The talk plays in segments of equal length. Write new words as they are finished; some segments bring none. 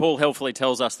Paul helpfully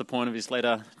tells us the point of his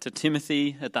letter to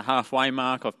Timothy at the halfway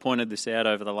mark. I've pointed this out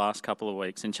over the last couple of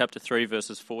weeks. In chapter 3,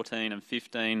 verses 14 and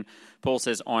 15, Paul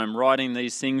says, "I am writing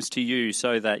these things to you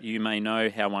so that you may know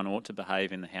how one ought to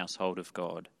behave in the household of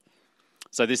God."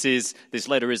 So this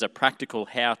letter is a practical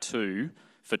how-to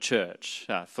for church,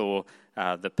 for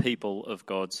the people of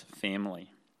God's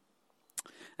family.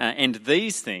 And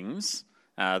these things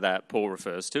that Paul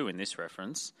refers to in this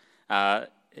reference,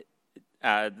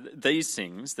 these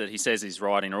things that he says he's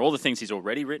writing are all the things he's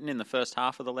already written in the first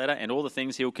half of the letter and all the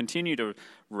things he'll continue to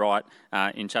write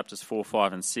in chapters 4,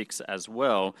 5 and 6 as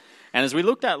well. And as we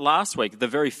looked at last week, the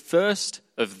very first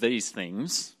of these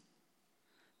things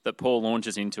that Paul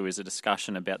launches into is a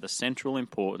discussion about the central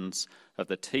importance of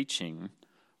the teaching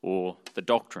or the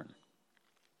doctrine.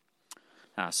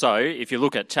 So if you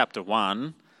look at chapter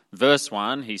 1, verse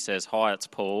 1, he says, "Hi, it's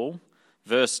Paul."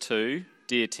 Verse 2,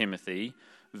 "Dear Timothy."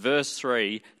 Verse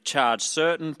 3, "Charge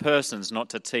certain persons not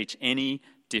to teach any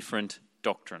different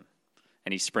doctrine."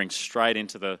 And he springs straight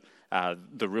into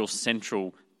the real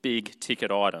central big ticket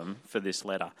item for this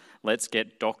letter. Let's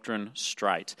get doctrine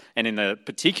straight. And in the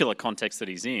particular context that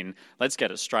he's in, let's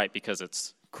get it straight because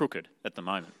it's crooked at the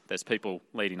moment. There's people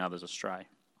leading others astray.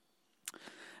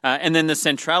 And then the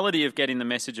centrality of getting the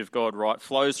message of God right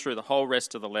flows through the whole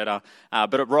rest of the letter,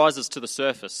 but it rises to the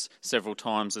surface several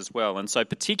times as well. And so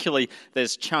particularly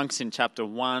there's chunks in chapter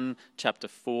 1, chapter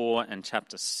 4 and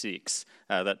chapter 6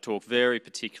 that talk very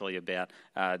particularly about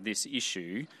this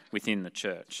issue within the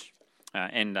church.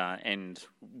 And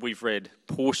we've read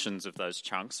portions of those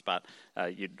chunks, but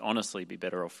you'd honestly be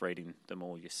better off reading them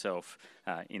all yourself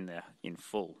in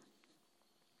full.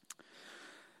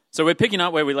 So we're picking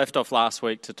up where we left off last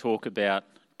week to talk about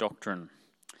doctrine,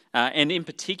 and in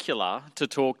particular to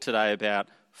talk today about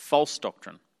false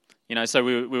doctrine. So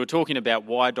we were talking about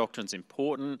why doctrine's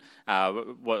important,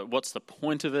 what's the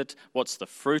point of it, what's the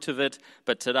fruit of it,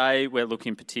 but today we're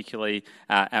looking particularly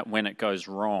at when it goes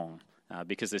wrong,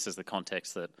 because this is the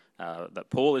context that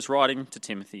Paul is writing to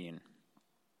Timothy in.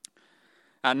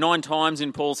 9 times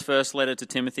in Paul's first letter to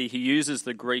Timothy, he uses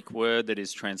the Greek word that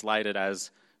is translated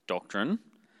as doctrine.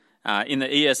 In the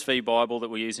ESV Bible that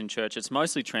we use in church, it's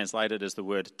mostly translated as the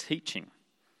word teaching.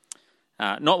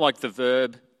 Not like the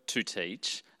verb to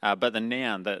teach, but the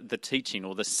noun, the teaching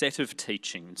or the set of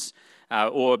teachings,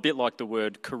 or a bit like the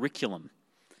word curriculum.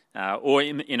 Or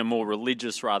in a more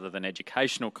religious rather than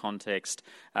educational context,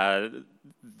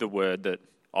 the word that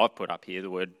I've put up here, the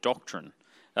word doctrine,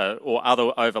 or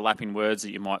other overlapping words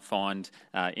that you might find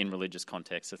in religious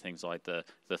contexts are things like the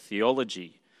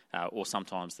theology, or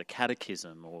sometimes the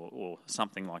catechism or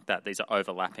something like that. These are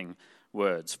overlapping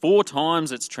words. 4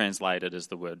 times it's translated as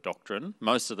the word doctrine.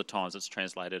 Most of the times it's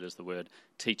translated as the word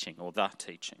teaching or the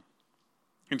teaching.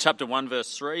 In chapter 1,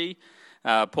 verse 3,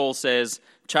 Paul says,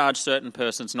 "Charge certain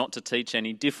persons not to teach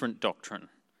any different doctrine."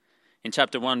 In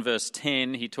chapter 1, verse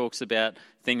 10, he talks about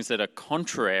things that are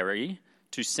contrary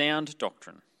to sound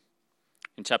doctrine.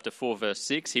 In chapter 4, verse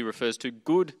 6, he refers to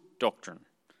good doctrine.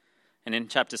 And in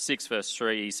chapter 6, verse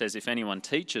 3, he says, "If anyone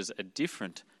teaches a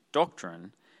different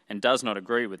doctrine and does not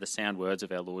agree with the sound words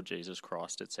of our Lord Jesus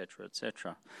Christ," etc.,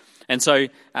 etc. And so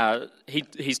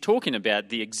he's talking about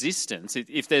the existence.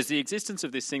 If there's the existence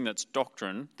of this thing that's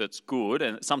doctrine, that's good,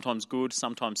 and sometimes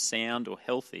sound or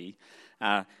healthy,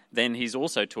 then he's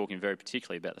also talking very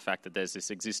particularly about the fact that there's this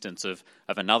existence of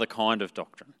another kind of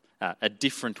doctrine, a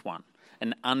different one,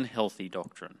 an unhealthy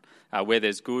doctrine. Where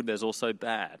there's good, there's also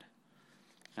bad.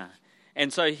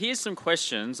 And so here's some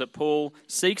questions that Paul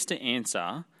seeks to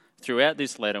answer throughout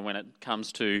this letter when it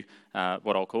comes to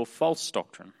what I'll call false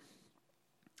doctrine.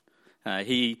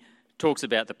 He talks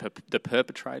about the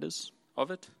perpetrators of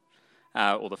it,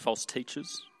 or the false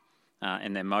teachers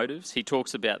and their motives. He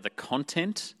talks about the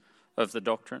content of the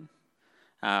doctrine,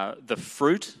 the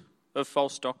fruit of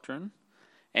false doctrine,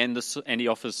 and he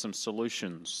offers some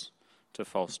solutions to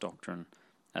false doctrine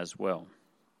as well.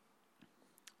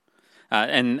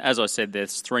 And as I said,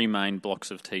 there's 3 main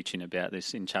blocks of teaching about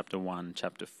this in chapter 1,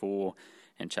 chapter 4,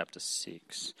 and chapter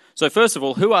 6. So first of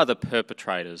all, who are the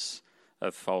perpetrators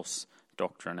of false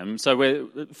doctrine? And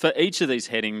so for each of these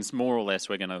headings, more or less,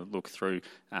 we're going to look through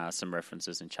some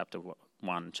references in chapter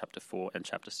 1, chapter 4, and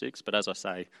chapter 6. But as I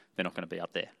say, they're not going to be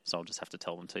up there, so I'll just have to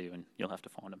tell them to you and you'll have to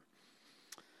find them.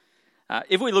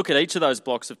 If we look at each of those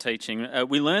blocks of teaching,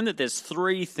 we learn that there's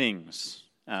 3 things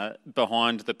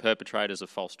behind the perpetrators of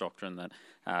false doctrine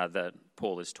that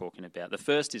Paul is talking about. The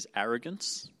first is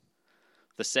arrogance.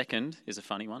 The second is a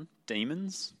funny one,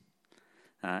 demons.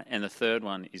 And the third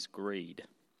one is greed.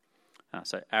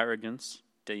 So arrogance,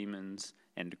 demons,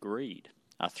 and greed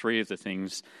are three of the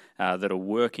things that are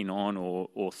working on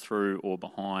or through or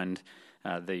behind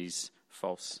these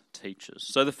false teachers.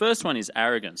 So the first one is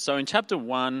arrogance. So in chapter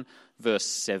 1, verse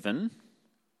 7,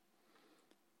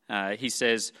 he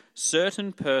says,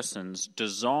 certain persons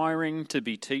desiring to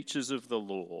be teachers of the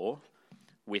law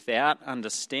without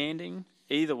understanding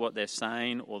either what they're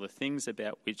saying or the things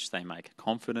about which they make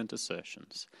confident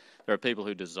assertions. There are people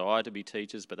who desire to be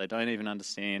teachers, but they don't even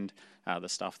understand the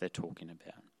stuff they're talking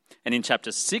about. And in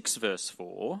chapter 6, verse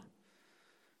 4,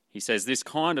 he says, this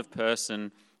kind of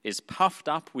person is puffed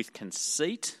up with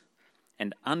conceit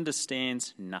and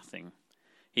understands nothing.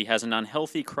 He has an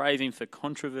unhealthy craving for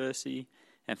controversy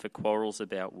and for quarrels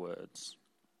about words.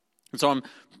 And so I'm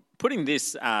putting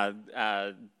this under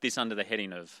the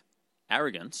heading of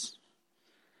arrogance,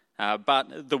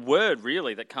 but the word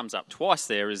really that comes up twice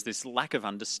there is this lack of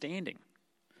understanding.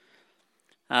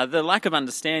 The lack of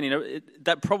understanding,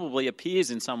 that probably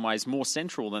appears in some ways more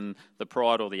central than the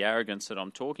pride or the arrogance that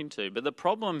I'm talking to. But the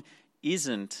problem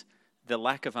isn't the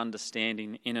lack of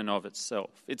understanding in and of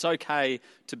itself. It's okay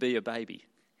to be a baby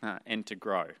and to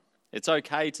grow. It's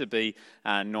okay to be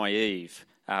naive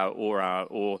or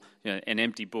an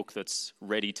empty book that's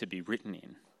ready to be written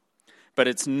in. But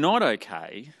it's not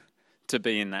okay to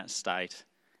be in that state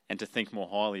and to think more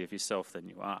highly of yourself than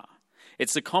you are.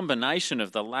 It's the combination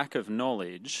of the lack of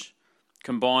knowledge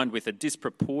combined with a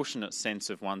disproportionate sense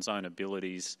of one's own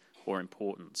abilities or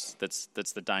importance that's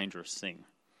the dangerous thing.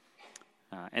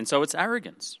 And so it's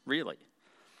arrogance, really.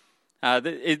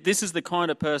 This is the kind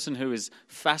of person who is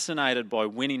fascinated by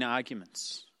winning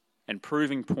arguments and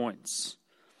proving points,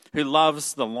 who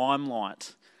loves the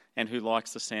limelight and who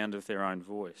likes the sound of their own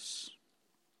voice.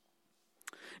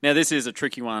 Now, this is a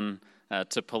tricky one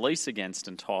to police against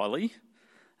entirely,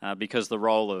 because the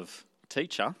role of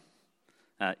teacher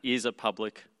is a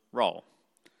public role.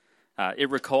 It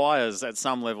requires, at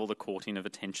some level, the courting of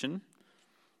attention,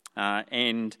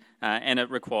 and it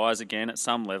requires, again, at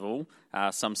some level,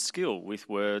 some skill with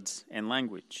words and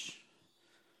language.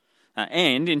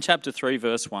 And in chapter 3,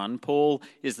 verse 1, Paul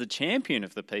is the champion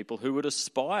of the people who would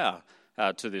aspire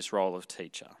to this role of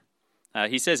teacher.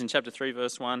 He says in chapter 3,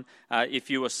 verse 1, if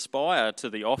you aspire to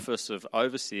the office of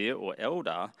overseer or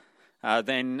elder,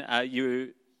 then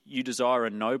you desire a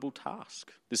noble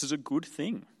task. This is a good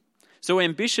thing. So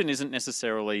ambition isn't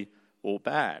necessarily all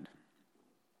bad.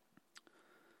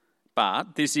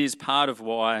 But this is part of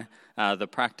why the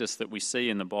practice that we see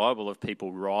in the Bible of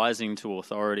people rising to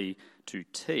authority to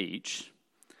teach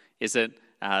is that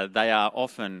they are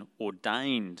often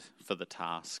ordained for the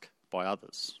task by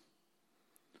others.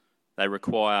 They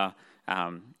require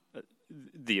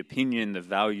the opinion, the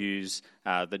values,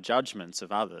 the judgments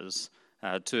of others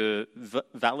to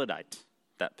validate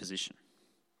that position.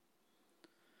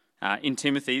 In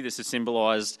Timothy, this is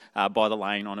symbolised by the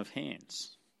laying on of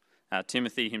hands.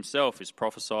 Timothy himself is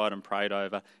prophesied and prayed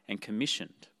over and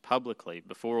commissioned publicly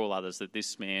before all others that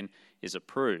this man is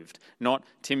approved. Not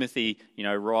Timothy,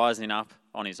 rising up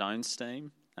on his own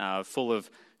steam, full of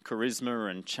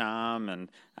charisma and charm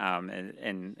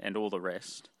and all the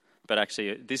rest. But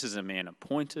actually, this is a man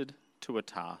appointed to a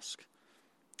task.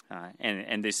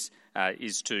 And this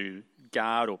is to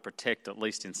guard or protect, at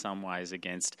least in some ways,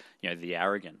 against the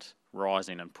arrogant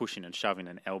rising and pushing and shoving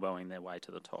and elbowing their way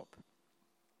to the top.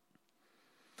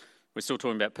 We're still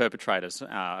talking about perpetrators.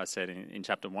 I said in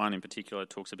chapter 1 in particular, it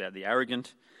talks about the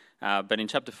arrogant. But in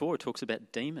chapter 4, it talks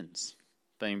about demons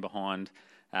being behind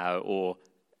or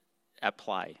at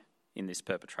play in this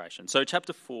perpetration. So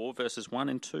chapter 4, verses 1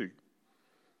 and 2.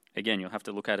 Again, you'll have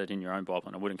to look at it in your own Bible,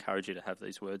 and I would encourage you to have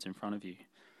these words in front of you.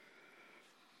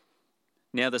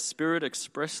 Now the Spirit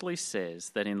expressly says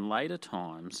that in later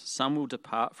times some will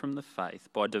depart from the faith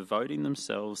by devoting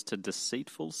themselves to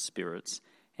deceitful spirits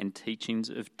and teachings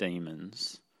of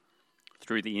demons,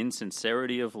 through the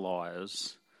insincerity of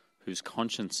liars whose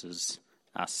consciences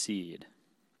are seared.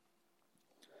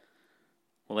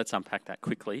 Well, let's unpack that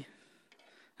quickly.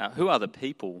 Who are the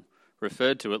people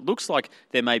referred to? It looks like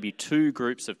there may be two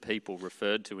groups of people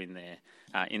referred to in there,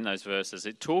 in those verses.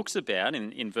 It talks about,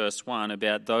 in verse 1,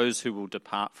 about those who will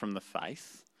depart from the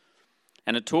faith.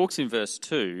 And it talks in verse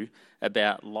 2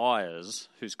 about liars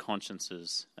whose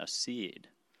consciences are seared.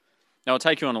 Now, I'll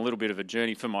take you on a little bit of a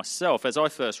journey for myself. As I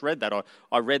first read that,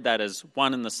 I read that as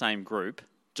one and the same group,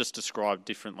 just described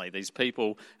differently. These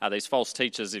people, these false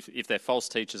teachers, if they're false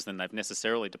teachers, then they've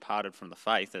necessarily departed from the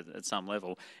faith at some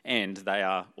level, and they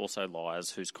are also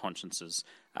liars whose consciences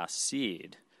are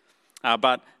seared.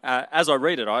 But as I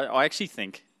read it, I actually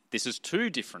think this is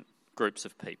two different groups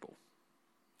of people.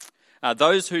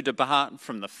 Those who depart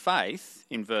from the faith,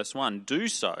 in verse 1, do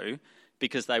so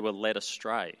because they were led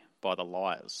astray by the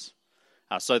liars.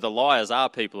 So the liars are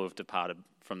people who have departed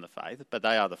from the faith, but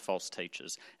they are the false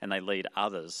teachers, and they lead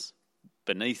others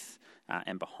beneath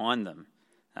and behind them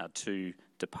to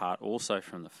depart also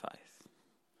from the faith.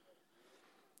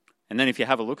 And then if you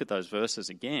have a look at those verses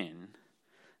again,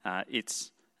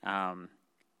 this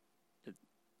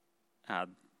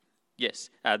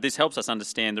helps us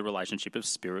understand the relationship of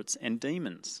spirits and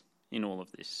demons in all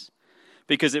of this.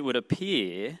 Because it would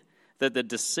appear that the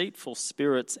deceitful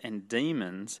spirits and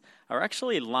demons are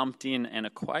actually lumped in and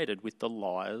equated with the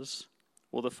liars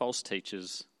or the false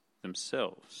teachers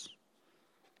themselves.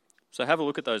 So have a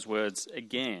look at those words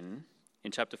again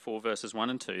in chapter 4, verses 1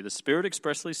 and 2. The Spirit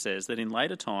expressly says that in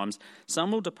later times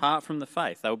some will depart from the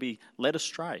faith. They'll be led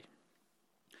astray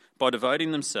by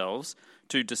devoting themselves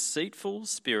to deceitful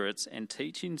spirits and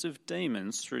teachings of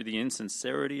demons through the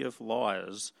insincerity of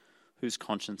liars whose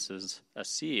consciences are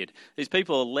seared. These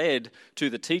people are led to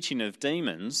the teaching of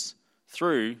demons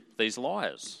through these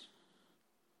liars.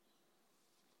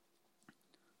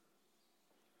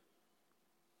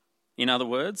 In other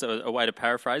words, a way to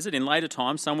paraphrase it, in later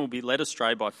times some will be led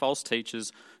astray by false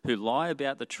teachers who lie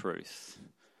about the truth.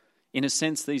 In a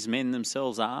sense, these men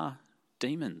themselves are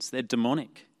demons. They're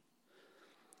demonic.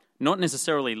 Not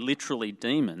necessarily literally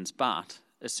demons, but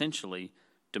essentially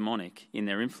demonic in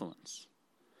their influence.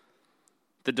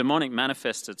 The demonic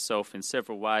manifests itself in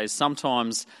several ways,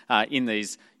 sometimes in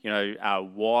these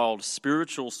wild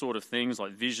spiritual sort of things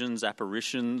like visions,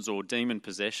 apparitions, or demon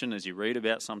possession, as you read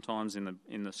about sometimes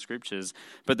in the scriptures.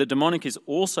 But the demonic is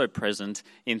also present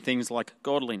in things like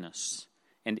godliness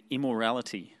and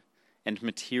immorality and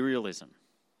materialism.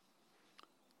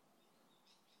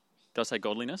 Did I say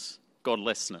godliness?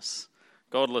 Godlessness.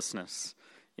 Godlessness,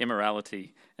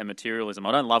 immorality, and materialism.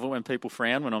 I don't love it when people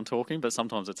frown when I'm talking, but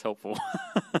sometimes it's helpful.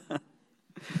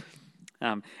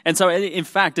 And so, in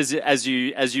fact, as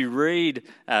you read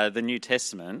the New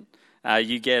Testament,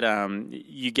 you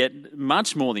get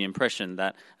much more the impression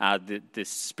that the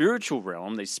spiritual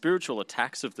realm, these spiritual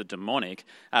attacks of the demonic,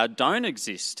 don't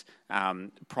exist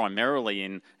primarily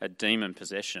in a demon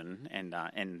possession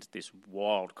and this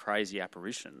wild, crazy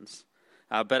apparitions,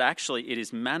 but actually it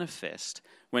is manifest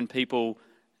when people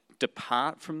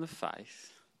depart from the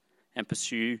faith and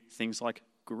pursue things like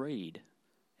greed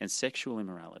and sexual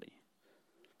immorality.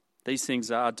 These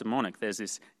things are demonic. There's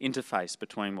this interface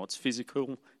between what's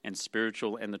physical and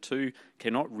spiritual, and the two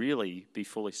cannot really be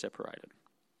fully separated.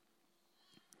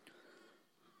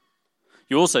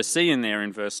 You also see in there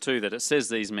in verse 2 that it says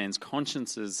these men's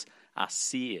consciences are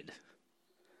seared,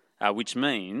 which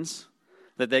means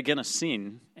that they're going to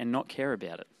sin and not care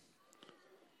about it.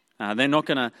 They're not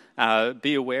going to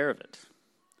be aware of it.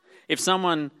 If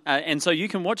someone, and so you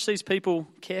can watch these people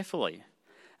carefully,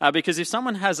 because if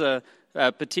someone has a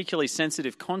particularly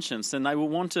sensitive conscience, then they will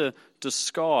want to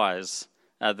disguise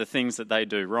the things that they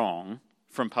do wrong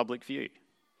from public view.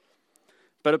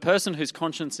 But a person whose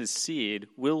conscience is seared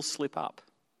will slip up.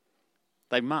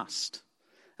 They must,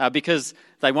 because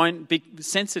they won't be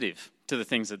sensitive to the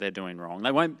things that they're doing wrong.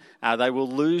 They will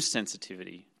lose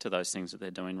sensitivity to those things that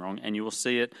they're doing wrong, and you will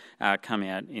see it come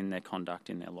out in their conduct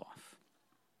in their life.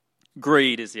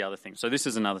 Greed is the other thing. So this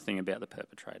is another thing about the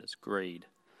perpetrators, greed.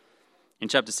 In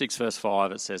chapter 6, verse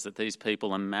 5, it says that these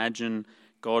people imagine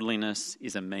godliness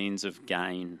is a means of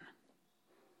gain.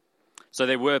 So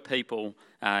there were people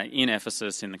in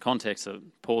Ephesus, in the context that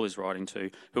Paul is writing to,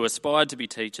 who aspired to be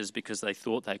teachers because they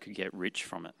thought they could get rich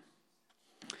from it.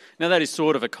 Now that is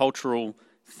sort of a cultural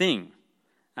thing.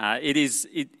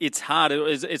 It's hard.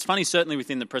 It's funny, certainly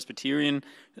within the Presbyterian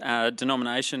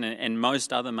denomination and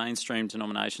most other mainstream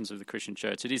denominations of the Christian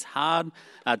church, it is hard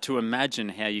to imagine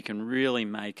how you can really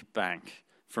make bank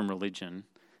from religion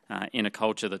in a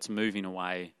culture that's moving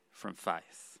away from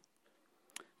faith.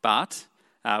 But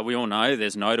we all know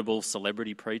there's notable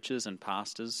celebrity preachers and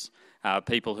pastors,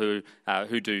 people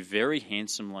who do very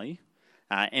handsomely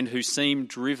and who seem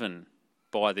driven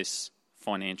by this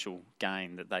financial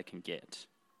gain that they can get.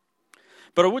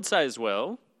 But I would say as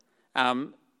well,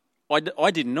 I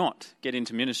did not get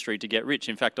into ministry to get rich.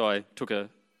 In fact, I took a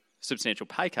substantial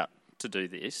pay cut to do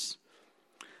this.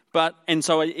 And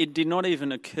so it did not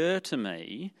even occur to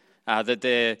me that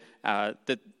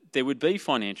there would be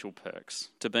financial perks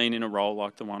to being in a role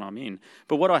like the one I'm in.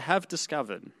 But what I have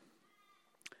discovered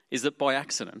is that by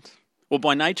accident, or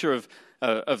by nature of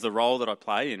the role that I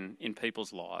play in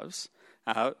people's lives,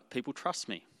 people trust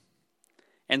me.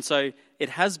 And so it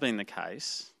has been the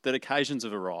case that occasions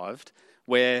have arrived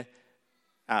where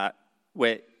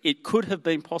it could have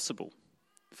been possible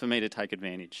for me to take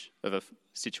advantage of a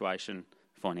situation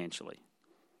financially.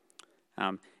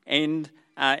 And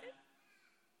I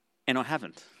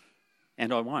haven't.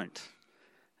 and I won't.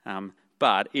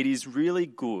 But it is really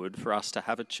good for us to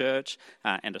have a church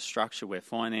and a structure where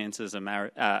finances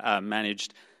are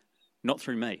managed not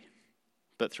through me,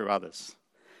 but through others.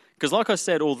 Because like I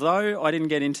said, although I didn't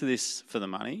get into this for the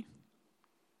money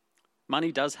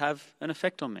does have an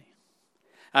effect on me.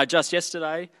 Just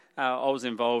yesterday, I was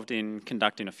involved in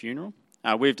conducting a funeral.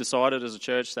 We've decided as a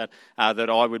church that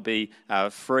I would be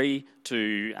free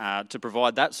to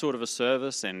provide that sort of a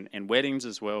service and weddings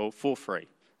as well for free.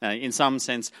 In some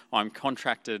sense, I'm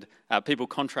contracted. People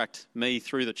contract me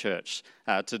through the church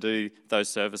to do those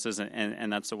services,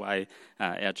 and that's the way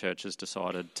our church has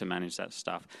decided to manage that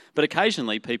stuff. But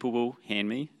occasionally, people will hand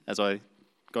me, as I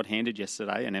got handed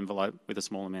yesterday, an envelope with a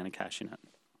small amount of cash in it.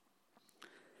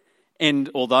 And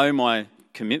although my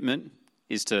commitment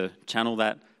is to channel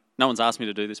that, no one's asked me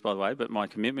to do this, by the way, but my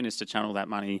commitment is to channel that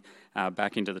money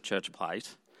back into the church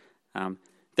plate,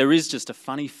 there is just a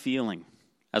funny feeling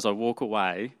as I walk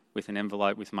away with an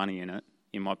envelope with money in it,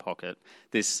 in my pocket,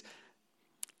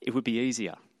 it would be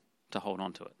easier to hold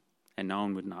on to it, and no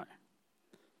one would know.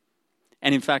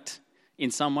 And in fact,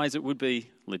 in some ways it would be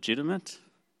legitimate,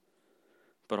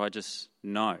 but I just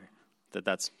know that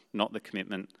that's not the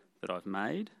commitment that I've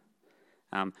made.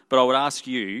 But I would ask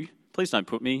you, please don't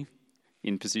put me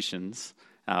in positions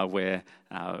where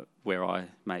I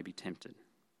may be tempted.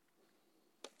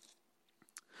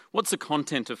 What's the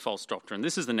content of false doctrine?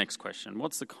 This is the next question.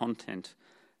 What's the content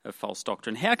of false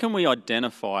doctrine? How can we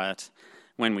identify it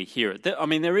when we hear it? I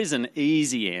mean, there is an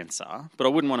easy answer, but I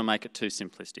wouldn't want to make it too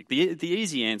simplistic. The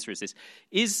easy answer is this.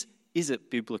 Is it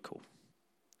biblical?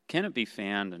 Can it be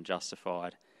found and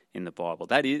justified in the Bible?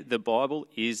 The Bible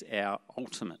is our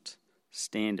ultimate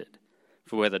standard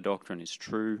for whether doctrine is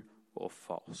true or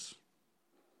false.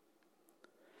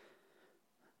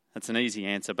 That's an easy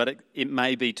answer, but it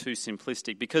may be too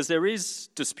simplistic because there is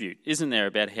dispute, isn't there,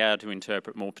 about how to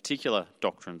interpret more particular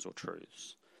doctrines or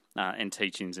truths and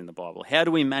teachings in the Bible. How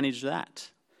do we manage that?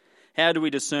 How do we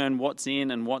discern what's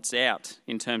in and what's out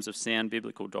in terms of sound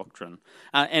biblical doctrine?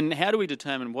 And how do we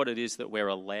determine what it is that we're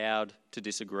allowed to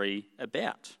disagree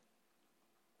about?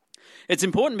 It's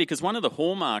important because one of the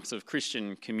hallmarks of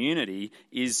Christian community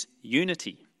is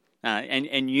unity.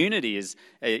 And unity is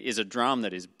a drum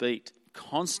that is beat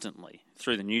constantly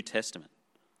through the New Testament.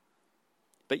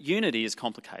 But unity is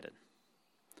complicated.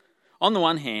 On the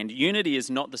one hand, unity is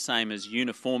not the same as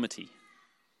uniformity.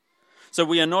 So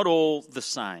we are not all the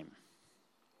same.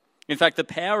 In fact, the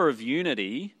power of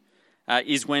unity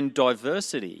is when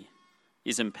diversity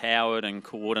is empowered and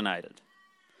coordinated.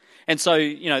 And so,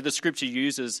 the scripture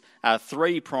uses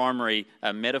three primary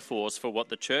metaphors for what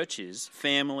the church is: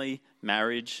 family,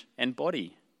 marriage, and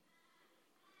body.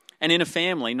 And in a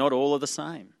family, not all are the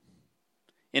same.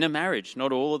 In a marriage,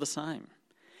 not all are the same.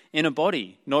 In a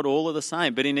body, not all are the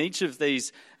same. But in each of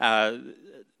these entities,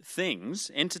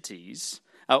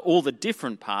 all the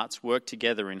different parts work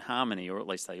together in harmony, or at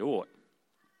least they ought.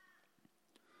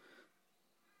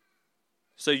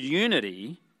 So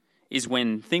unity is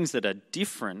when things that are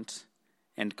different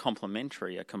and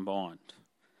complementary are combined.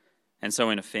 And so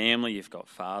in a family, you've got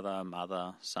father,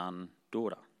 mother, son,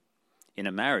 daughter. In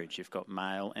a marriage, you've got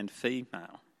male and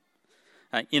female.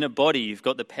 In a body, you've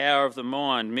got the power of the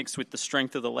mind mixed with the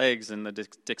strength of the legs and the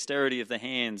dexterity of the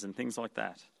hands and things like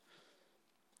that.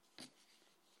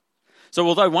 So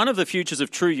although one of the features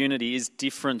of true unity is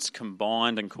difference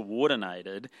combined and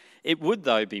coordinated, it would,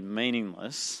 though, be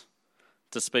meaningless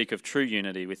to speak of true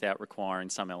unity without requiring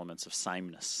some elements of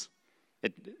sameness.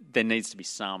 There needs to be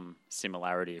some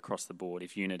similarity across the board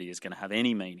if unity is going to have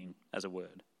any meaning as a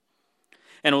word.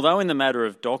 And although in the matter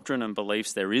of doctrine and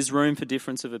beliefs there is room for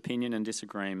difference of opinion and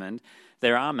disagreement,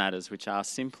 there are matters which are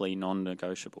simply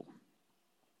non-negotiable.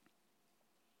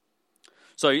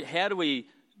 So how do we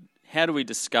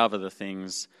discover the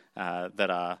things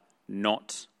that are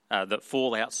not that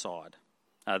fall outside?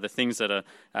 The things that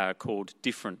are called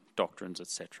different doctrines,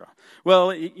 etc.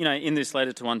 Well, in this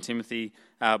letter to 1 Timothy,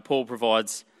 Paul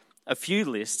provides a few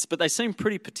lists, but they seem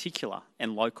pretty particular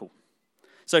and local.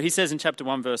 So he says in chapter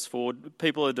 1, verse 4,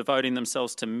 people are devoting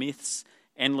themselves to myths,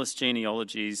 endless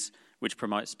genealogies, which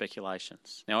promote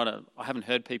speculations. Now, I haven't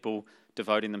heard people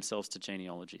devoting themselves to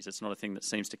genealogies. It's not a thing that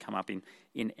seems to come up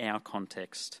in our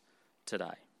context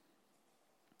today.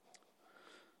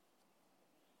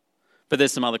 But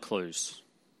there's some other clues.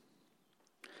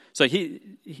 So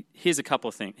here's a couple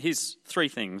of things. Here's three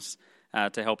things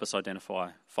to help us identify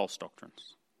false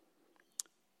doctrines.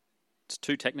 It's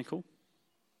too technical,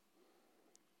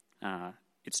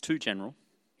 it's too general,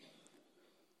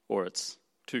 or it's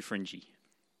too fringy,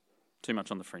 too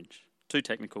much on the fringe. Too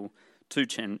technical, too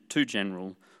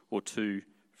general, or too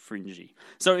fringy.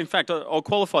 So in fact, I'll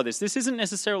qualify this. This isn't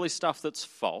necessarily stuff that's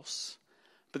false,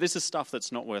 but this is stuff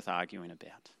that's not worth arguing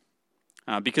about.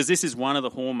 Because this is one of the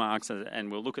hallmarks,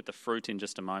 and we'll look at the fruit in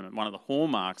just a moment, one of the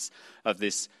hallmarks of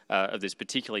this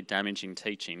particularly damaging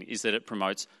teaching is that it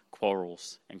promotes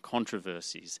quarrels and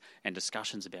controversies and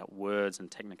discussions about words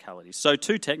and technicalities. So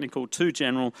too technical, too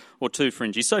general, or too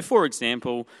fringy. So for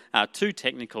example, too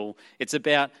technical, it's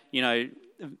about,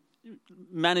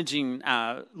 managing,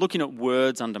 looking at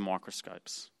words under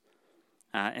microscopes.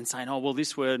 And saying, oh, well,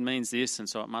 this word means this, and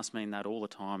so it must mean that all the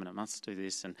time, and it must do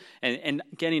this, and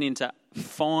getting into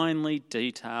finely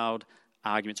detailed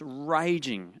arguments,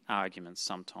 raging arguments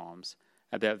sometimes,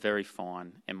 about very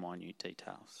fine and minute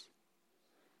details.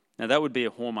 Now, that would be a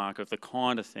hallmark of the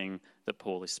kind of thing that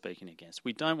Paul is speaking against.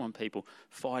 We don't want people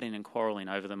fighting and quarrelling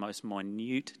over the most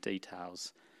minute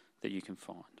details that you can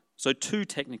find. So, too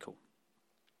technical.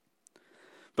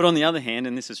 But on the other hand,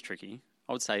 and this is tricky,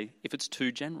 I would say if it's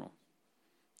too general,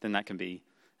 then that can be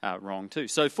wrong too.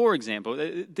 So, for example,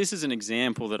 this is an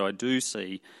example that I do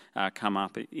see come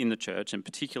up in the church, and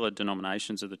particular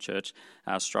denominations of the church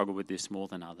struggle with this more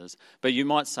than others. But you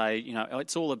might say,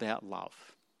 it's all about love,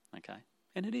 okay?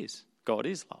 And it is. God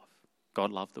is love. God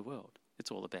loved the world.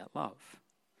 It's all about love.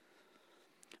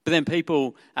 But then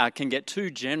people can get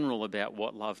too general about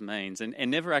what love means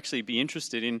and never actually be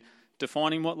interested in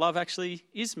defining what love actually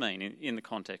is mean in the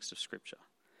context of Scripture.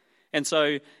 And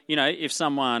so, if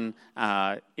someone,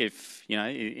 in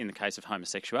the case of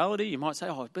homosexuality, you might say,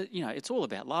 oh, but, it's all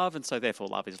about love, and so therefore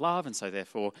love is love, and so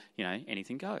therefore,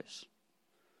 anything goes.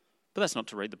 But that's not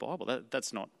to read the Bible.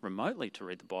 That's not remotely to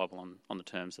read the Bible on the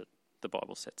terms that the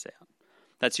Bible sets out.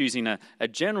 That's using a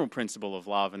general principle of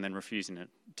love and then refusing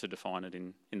to define it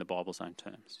in the Bible's own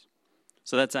terms.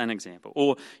 So that's an example.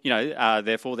 Or,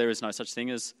 therefore there is no such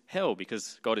thing as hell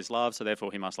because God is love, so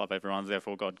therefore he must love everyone,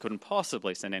 therefore God couldn't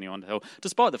possibly send anyone to hell,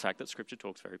 despite the fact that Scripture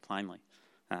talks very plainly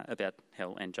about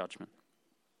hell and judgment.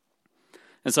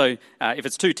 And so if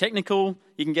it's too technical,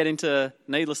 you can get into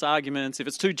needless arguments. If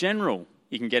it's too general,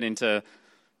 you can get into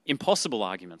impossible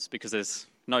arguments because there's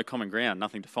no common ground,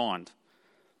 nothing to find.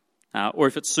 Or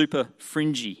if it's super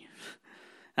fringy.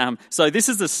 So this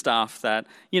is the stuff that,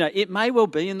 it may well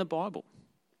be in the Bible.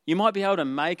 You might be able to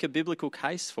make a biblical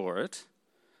case for it,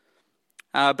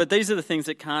 but these are the things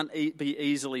that can't be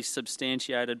easily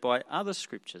substantiated by other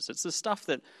scriptures. It's the stuff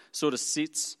that sort of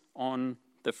sits on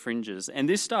the fringes. And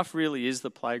this stuff really is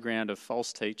the playground of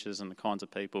false teachers and the kinds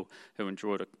of people who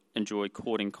enjoy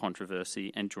courting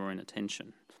controversy and drawing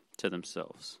attention to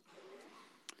themselves.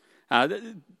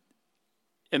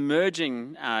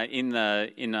 Emerging in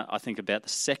I think about the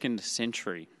 2nd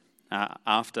century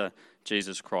after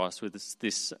Jesus Christ with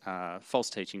this false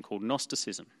teaching called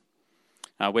Gnosticism,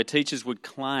 where teachers would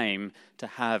claim to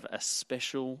have a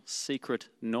special secret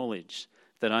knowledge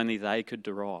that only they could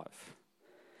derive.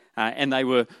 And they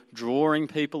were drawing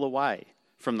people away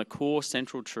from the core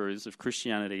central truths of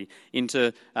Christianity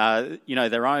into,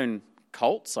 their own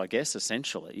cults, I guess,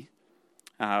 essentially,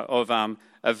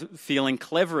 of feeling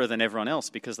cleverer than everyone else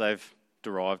because they've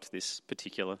derived this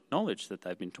particular knowledge that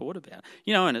they've been taught about.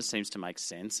 And it seems to make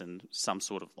sense and some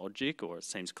sort of logic, or it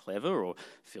seems clever or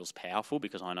feels powerful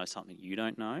because I know something you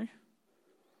don't know.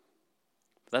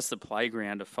 But that's the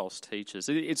playground of false teachers.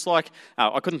 It's like,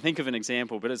 I couldn't think of an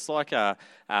example, but it's like a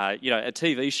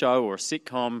TV show or a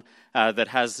sitcom that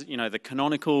has, the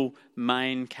canonical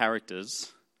main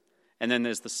characters, and then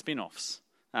there's the spin-offs.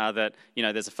 That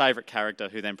there's a favourite character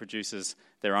who then produces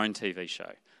their own TV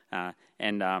show,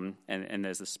 and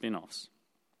there's the spin-offs.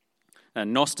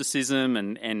 Gnosticism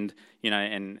and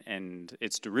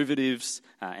its derivatives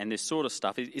and this sort of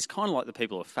stuff is kind of like the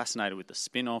people who are fascinated with the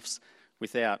spin-offs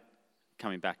without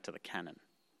coming back to the canon.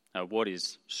 What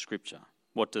is Scripture?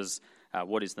 What is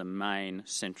the main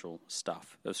central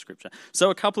stuff of Scripture? So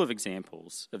a couple of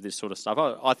examples of this sort of stuff.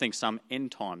 I think some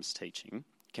end times teaching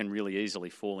can really easily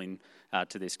fall in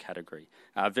to this category.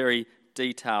 Very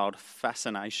detailed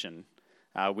fascination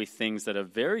with things that are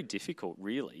very difficult,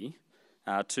 really,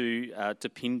 to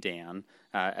pin down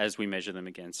as we measure them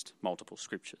against multiple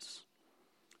scriptures.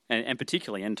 And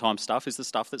particularly end-time stuff is the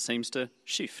stuff that seems to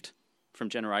shift from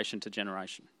generation to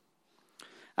generation.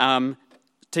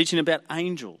 Teaching about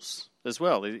angels as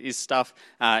well is stuff,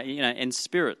 and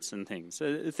spirits and things.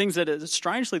 Things that,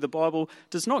 strangely, the Bible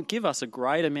does not give us a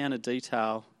great amount of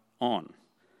detail on.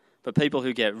 But people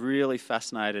who get really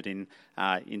fascinated in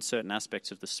certain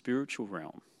aspects of the spiritual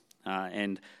realm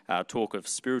and talk of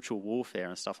spiritual warfare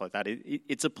and stuff like that,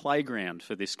 it's a playground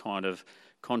for this kind of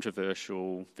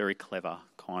controversial, very clever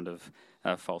kind of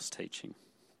false teaching.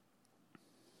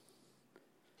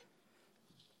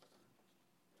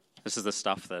 This is the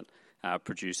stuff that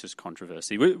produces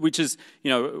controversy, which is,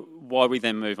 why we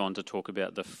then move on to talk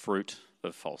about the fruit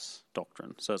of false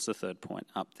doctrine. So it's the third point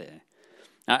up there.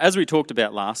 As we talked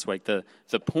about last week, the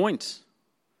point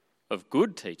of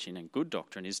good teaching and good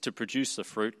doctrine is to produce the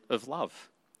fruit of love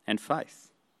and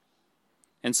faith.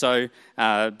 And so,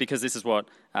 because this is what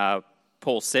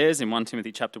Paul says in 1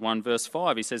 Timothy chapter 1, verse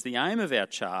 5, he says, the aim of our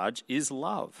charge is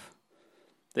love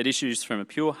that issues from a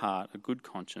pure heart, a good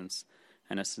conscience,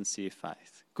 and a sincere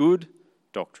faith. Good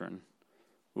doctrine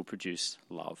will produce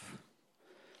love.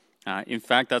 In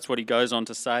fact, that's what he goes on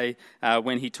to say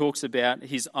when he talks about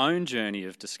his own journey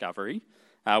of discovery.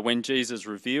 When Jesus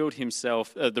revealed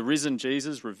himself, the risen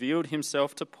Jesus revealed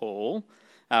himself to Paul,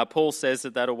 Paul says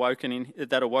that awoke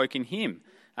in him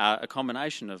a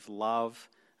combination of love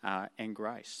and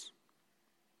grace.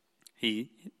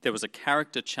 There was a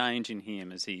character change in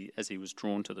him as he was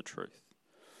drawn to the truth.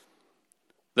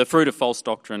 The fruit of false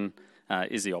doctrine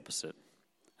is the opposite.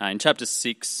 In chapter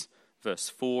 6, verse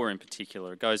 4 in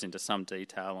particular, it goes into some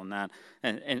detail on that,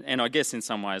 and I guess in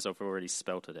some ways I've already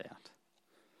spelt it out.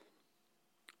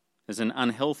 There's an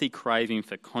unhealthy craving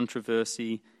for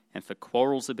controversy and for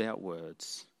quarrels about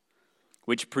words,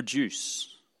 which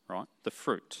produce, the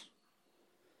fruit.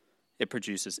 It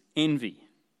produces envy,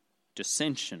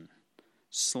 dissension,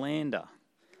 slander,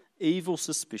 evil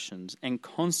suspicions, and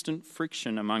constant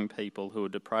friction among people who are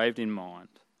depraved in mind.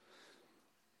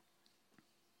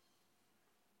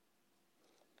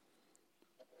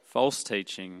 False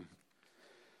teaching,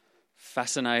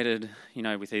 fascinated,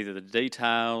 with either the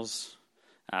details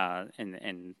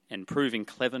and proving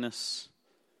cleverness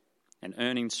and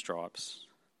earning stripes.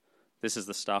 This is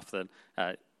the stuff that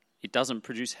it doesn't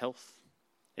produce health.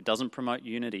 It doesn't promote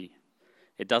unity.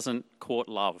 It doesn't court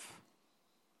love.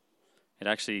 It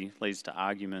actually leads to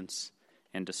arguments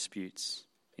and disputes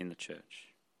in the church.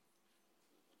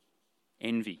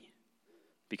 Envy,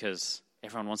 because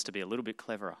everyone wants to be a little bit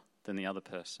cleverer than the other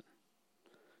person.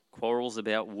 Quarrels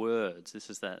about words.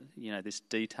 This is this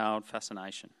detailed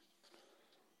fascination.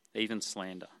 Even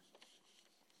slander.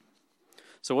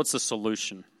 So what's the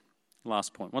solution?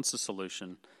 Last point. What's the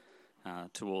solution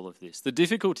to all of this? The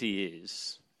difficulty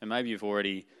is, and maybe you've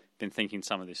already been thinking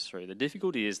some of this through, the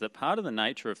difficulty is that part of the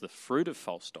nature of the fruit of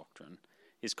false doctrine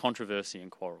is controversy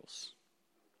and quarrels.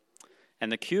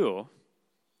 And the cure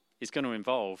is going to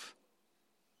involve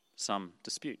some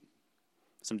dispute,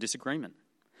 some disagreement.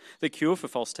 The cure for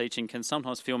false teaching can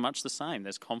sometimes feel much the same.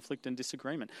 There's conflict and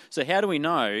disagreement. So how do we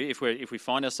know, if we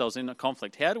find ourselves in a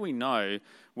conflict, how do we know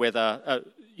whether,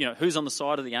 who's on the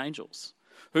side of the angels?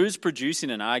 Who's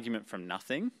producing an argument from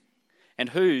nothing? And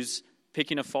who's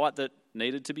picking a fight that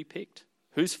needed to be picked?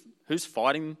 Who's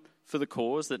fighting for the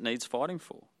cause that needs fighting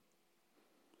for?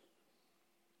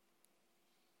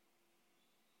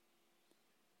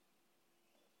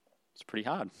 It's pretty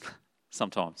hard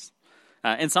sometimes.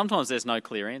 And sometimes there's no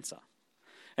clear answer.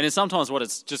 And then sometimes what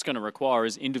it's just going to require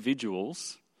is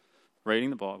individuals reading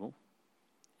the Bible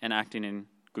and acting in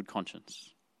good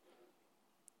conscience.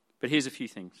 But here's a few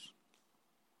things.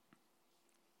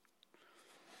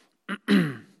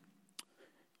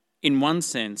 In one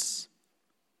sense,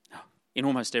 in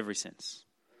almost every sense,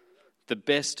 the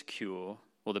best cure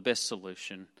or the best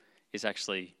solution is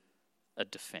actually a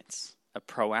defence, a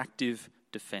proactive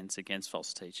defence against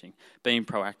false teaching, being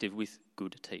proactive with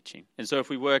good teaching. And so if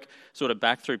we work sort of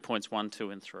back through points 1, 2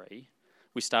 and 3,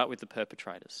 we start with the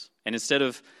perpetrators. And instead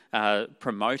of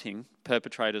promoting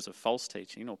perpetrators of false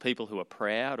teaching or people who are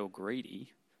proud or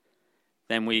greedy,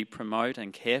 then we promote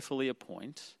and carefully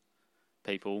appoint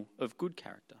people of good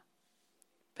character,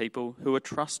 people who are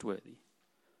trustworthy,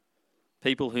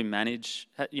 people who manage,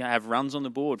 have runs on the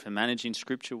board for managing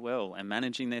Scripture well and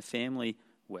managing their family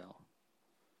well.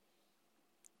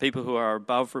 People who are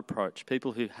above reproach,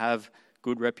 people who have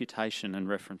good reputation and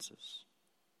references.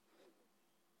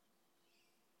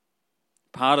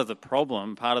 Part of the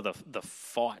problem, part of the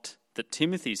fight that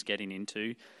Timothy's getting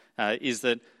into is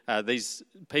that these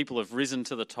people have risen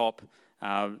to the top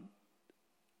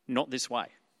not this way.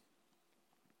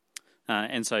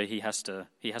 And so he has to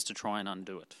try and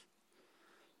undo it.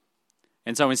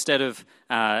 And so instead of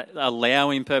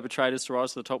allowing perpetrators to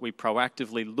rise to the top, we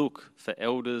proactively look for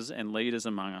elders and leaders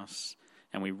among us,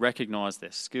 and we recognise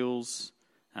their skills,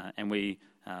 and we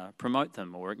promote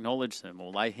them or acknowledge them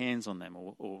or lay hands on them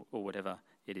or whatever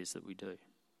it is that we do.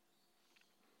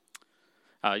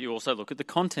 You also look at the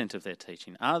content of their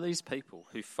teaching. Are these people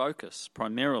who focus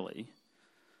primarily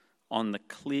on the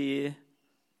clear,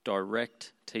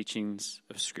 direct teachings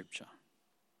of Scripture?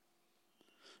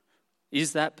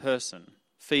 Is that person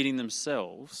feeding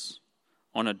themselves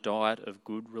on a diet of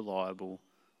good, reliable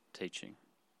teaching?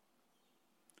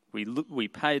 We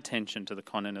pay attention to the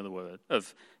content of the word,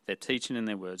 of their teaching and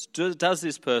their words. Does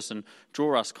this person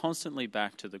draw us constantly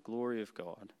back to the glory of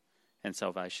God and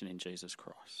salvation in Jesus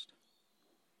Christ?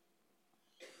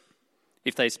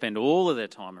 If they spend all of their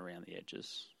time around the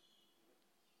edges,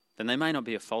 then they may not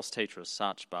be a false teacher as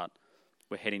such, but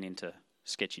we're heading into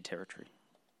sketchy territory.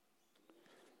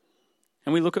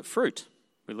 And we look at fruit.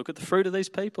 We look at the fruit of these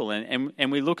people,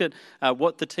 and we look at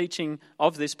what the teaching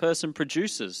of this person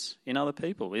produces in other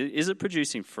people. Is it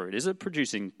producing fruit? Is it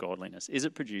producing godliness? Is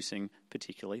it producing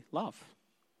particularly love?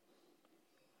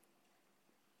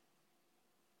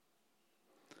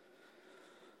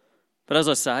 But as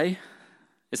I say,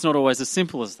 it's not always as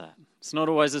simple as that. It's not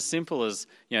always as simple as,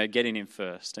 getting in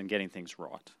first and getting things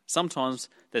right. Sometimes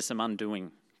there's some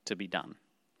undoing to be done,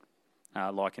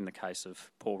 like in the case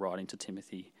of Paul writing to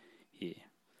Timothy here.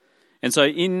 And so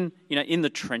in the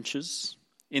trenches,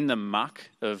 in the muck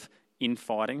of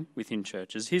infighting within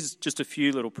churches, here's just a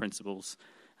few little principles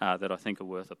that I think are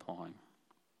worth applying.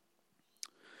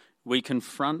 We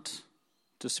confront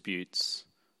disputes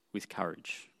with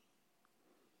courage.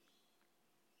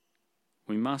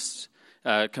 We must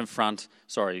confront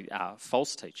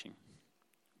false teaching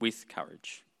with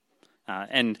courage.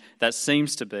 And that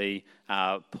seems to be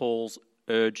Paul's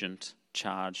urgent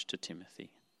charge to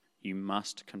Timothy. You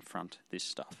must confront this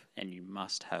stuff, and you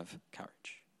must have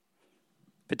courage,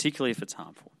 particularly if it's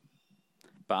harmful.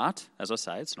 But, as I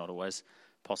say, it's not always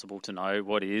possible to know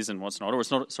what is and what's not.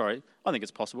 I think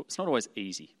it's possible. It's not always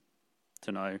easy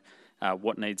to know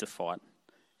what needs a fight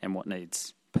and what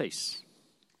needs peace.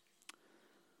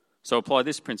 So apply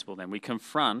this principle then. We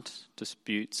confront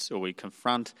disputes, or we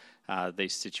confront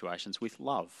these situations with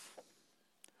love.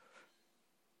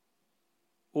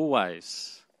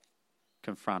 Always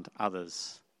confront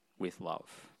others with love.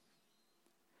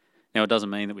 Now, it doesn't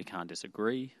mean that we can't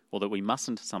disagree, or that we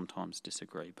mustn't sometimes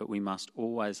disagree, but we must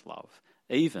always love,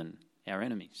 even our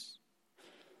enemies.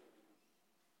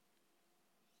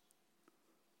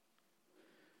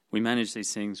 We manage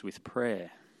these things with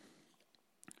prayer.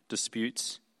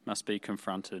 Disputes must be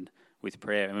confronted with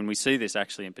prayer. And we see this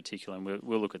actually in particular, and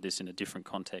we'll look at this in a different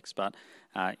context, but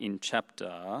in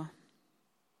chapter...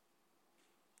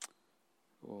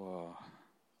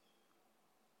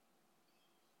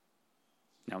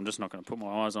 Now, I'm just not going to put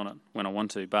my eyes on it when I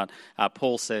want to, but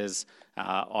Paul says,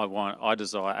 I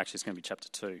desire, actually it's going to be chapter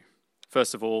 2.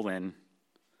 First of all, then,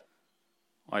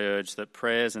 I urge that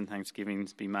prayers and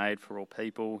thanksgivings be made for all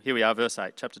people. Here we are, verse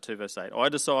 8, chapter 2, verse 8. I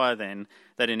desire then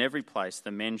that in every place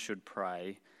the men should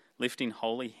pray, lifting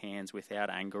holy hands without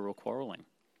anger or quarrelling.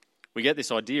 We get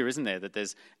this idea, isn't there, that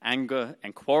there's anger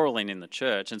and quarrelling in the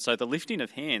church, and so the lifting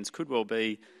of hands could well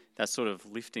be that sort of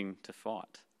lifting to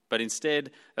fight. But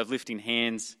instead of lifting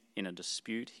hands in a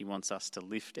dispute, he wants us to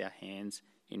lift our hands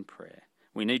in prayer.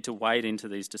 We need to wade into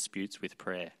these disputes with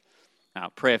prayer.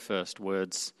 Prayer first,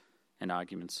 words and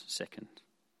arguments second.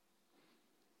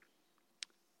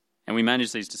 And we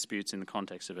manage these disputes in the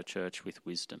context of a church with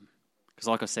wisdom. Because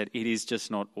like I said, it is just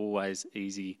not always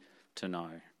easy to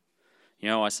know.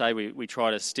 I say we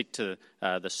try to stick to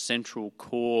the central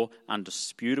core,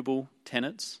 undisputable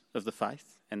tenets of the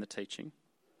faith and the teaching.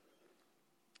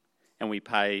 And we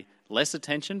pay less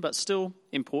attention, but still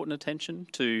important attention,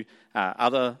 to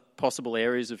other possible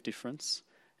areas of difference.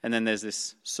 And then there's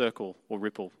this circle or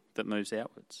ripple that moves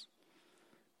outwards.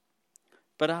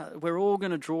 But we're all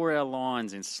going to draw our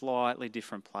lines in slightly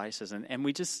different places. And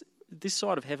we just, this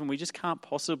side of heaven, we just can't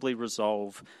possibly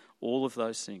resolve all of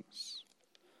those things.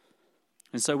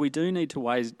 And so we do need to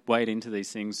wade into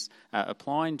these things,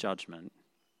 applying judgment.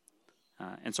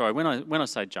 When I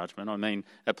say judgment, I mean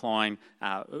applying,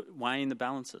 weighing the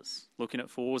balances, looking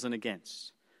at fors and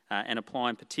against, and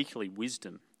applying particularly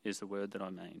wisdom is the word that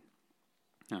I mean,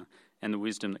 and the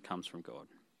wisdom that comes from God.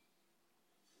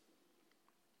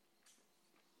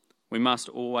 We must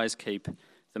always keep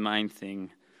the main thing,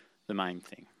 the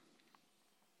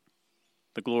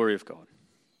glory of God.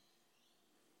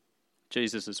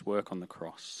 Jesus' work on the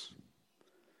cross.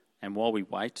 And while we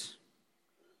wait,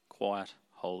 quiet,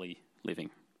 holy living.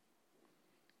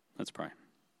 Let's pray.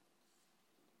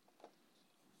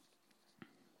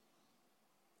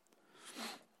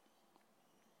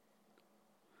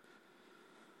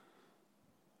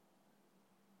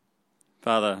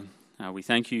 Father, we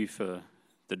thank you for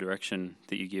the direction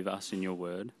that you give us in your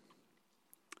word.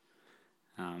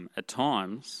 At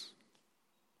times,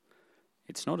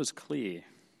 it's not as clear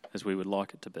as we would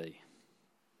like it to be.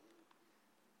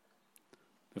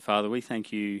 But Father, we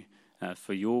thank you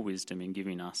for your wisdom in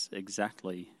giving us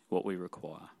exactly what we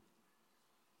require.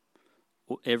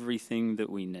 Everything that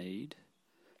we need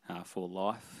for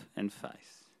life and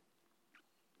faith.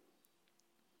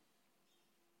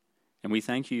 And we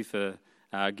thank you for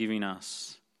giving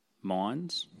us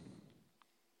minds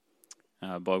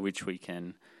by which we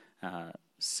can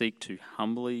seek to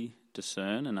humbly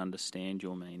discern and understand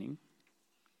your meaning.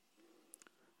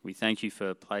 We thank you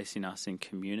for placing us in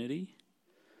community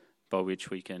by which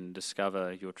we can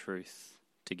discover your truth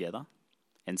together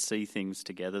and see things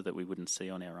together that we wouldn't see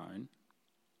on our own.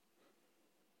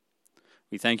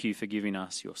 We thank you for giving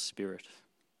us your Spirit,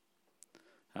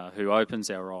 who opens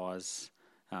our eyes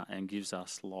and gives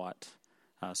us light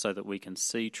so that we can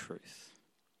see truth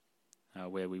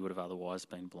where we would have otherwise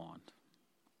been blind.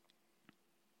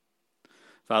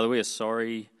 Father, we are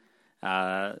sorry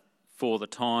for the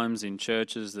times in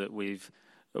churches that we've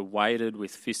waded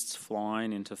with fists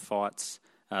flying into fights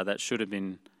that should have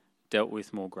been dealt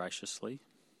with more graciously.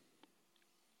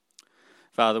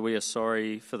 Father, we are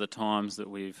sorry for the times that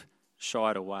we've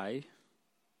shied away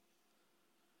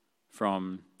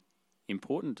from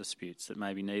important disputes that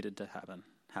maybe needed to happen.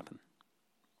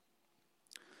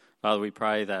 Father, we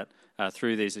pray that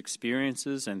through these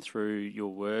experiences and through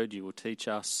your word, you will teach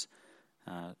us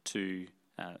to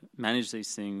manage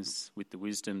these things with the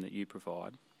wisdom that you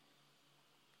provide.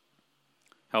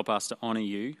 Help us to honour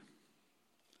you.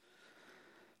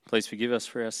 Please forgive us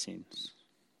for our sins.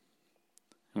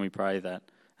 And we pray that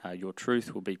your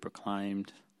truth will be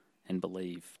proclaimed and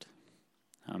believed.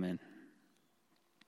 Amen.